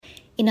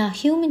In our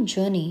human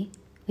journey,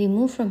 we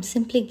move from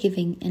simply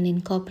giving and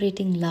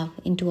incorporating love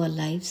into our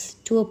lives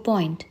to a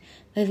point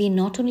where we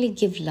not only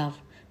give love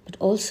but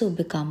also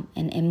become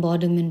an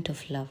embodiment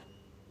of love.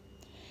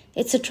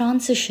 It's a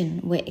transition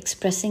where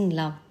expressing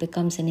love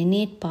becomes an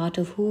innate part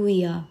of who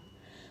we are,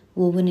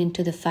 woven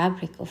into the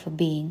fabric of a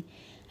being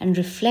and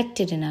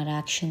reflected in our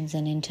actions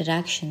and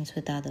interactions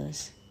with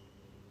others.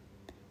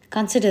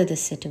 Consider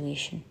this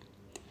situation.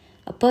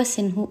 A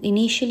person who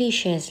initially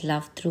shares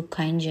love through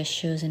kind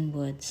gestures and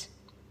words.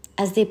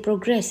 As they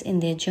progress in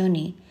their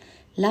journey,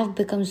 love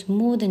becomes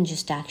more than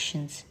just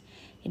actions.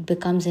 It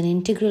becomes an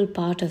integral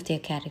part of their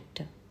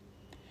character.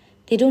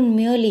 They don't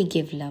merely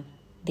give love,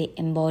 they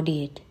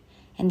embody it,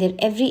 and their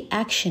every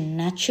action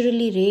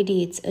naturally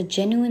radiates a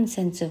genuine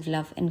sense of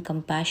love and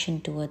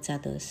compassion towards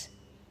others.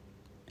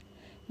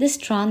 This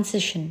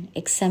transition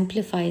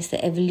exemplifies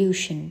the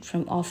evolution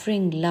from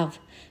offering love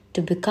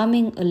to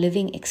becoming a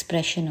living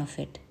expression of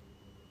it.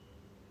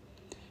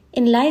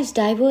 In life's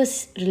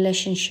diverse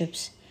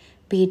relationships,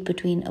 be it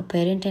between a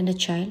parent and a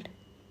child,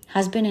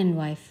 husband and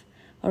wife,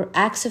 or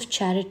acts of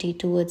charity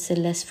towards the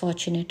less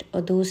fortunate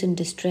or those in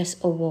distress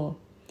or war,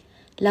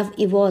 love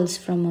evolves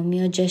from a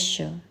mere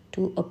gesture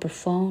to a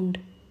profound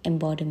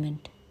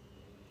embodiment.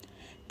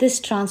 This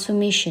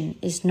transformation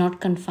is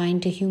not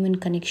confined to human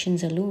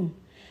connections alone,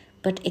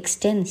 but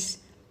extends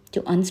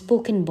to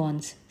unspoken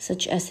bonds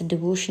such as the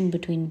devotion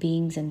between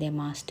beings and their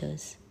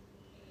masters.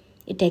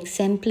 It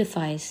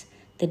exemplifies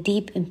the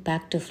deep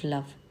impact of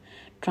love,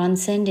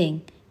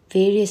 transcending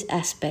various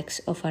aspects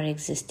of our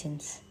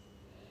existence.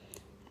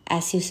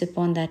 As you sip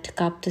on that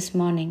cup this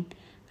morning,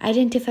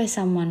 identify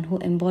someone who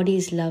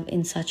embodies love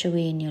in such a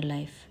way in your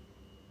life.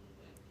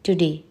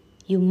 Today,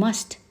 you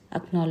must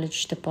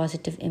acknowledge the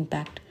positive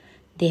impact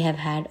they have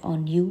had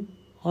on you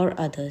or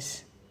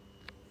others.